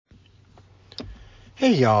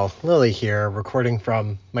Hey y'all, Lily here, recording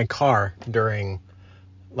from my car during,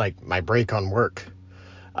 my break on work.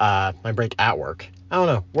 My break at work. I don't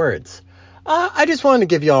know, words. I just wanted to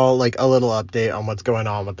give y'all, a little update on what's going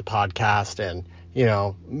on with the podcast and,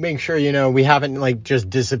 make sure, we haven't, just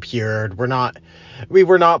disappeared. We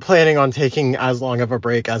were not planning on taking as long of a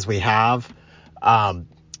break as we have.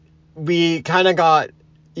 We kind of got,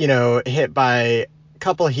 hit by a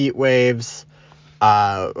couple heat waves,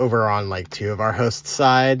 over on two of our hosts'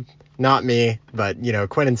 side. Not me, but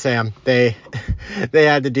Quinn and Sam, they they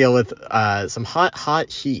had to deal with some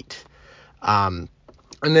hot heat. And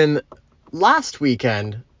then last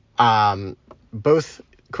weekend, both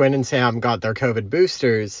Quinn and Sam got their COVID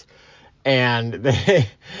boosters, and they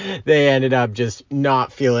ended up just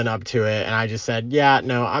not feeling up to it. And I just said, yeah,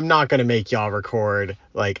 no, I'm not gonna make y'all record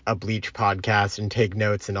a Bleach podcast and take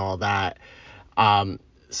notes and all that.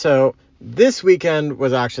 So this weekend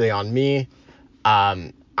was actually on me.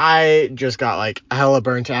 I just got hella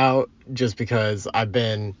burnt out just because I've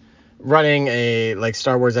been running a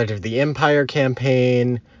Star Wars Edge of the Empire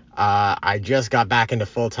campaign. I just got back into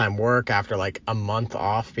full-time work after a month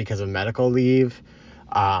off because of medical leave.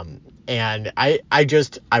 And I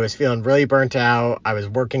was feeling really burnt out. I was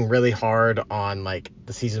working really hard on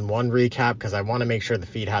the season 1 recap because I want to make sure the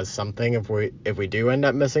feed has something if we do end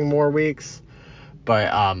up missing more weeks.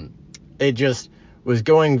 But it just was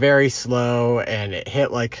going very slow, and it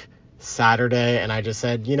hit Saturday, and I just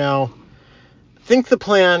said, I think the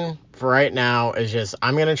plan for right now is just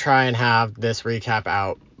I'm gonna try and have this recap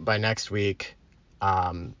out by next week,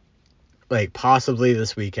 possibly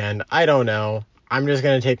this weekend. I don't know. I'm just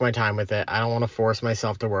gonna take my time with it. I don't want to force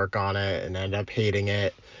myself to work on it and end up hating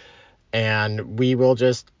it. And we will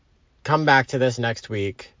just come back to this next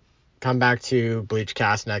week. Come back to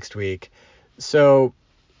Bleachcast next week. So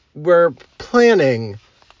we're planning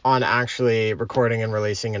on actually recording and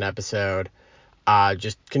releasing an episode.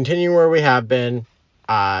 Just continue where we have been,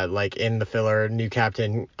 in the filler New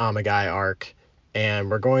Captain Amagai arc.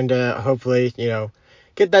 And we're going to hopefully,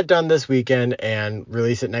 get that done this weekend and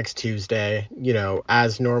release it next Tuesday,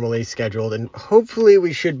 as normally scheduled. And hopefully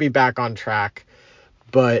we should be back on track.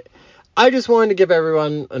 But I just wanted to give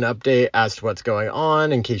everyone an update as to what's going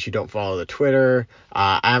on in case you don't follow the Twitter.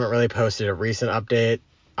 I haven't really posted a recent update.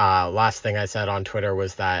 Last thing I said on Twitter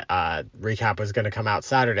was that recap was going to come out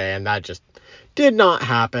Saturday, and that just did not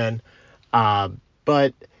happen.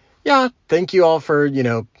 But yeah, thank you all for,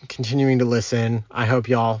 continuing to listen. I hope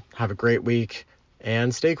y'all have a great week,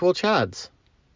 and stay cool, Chads.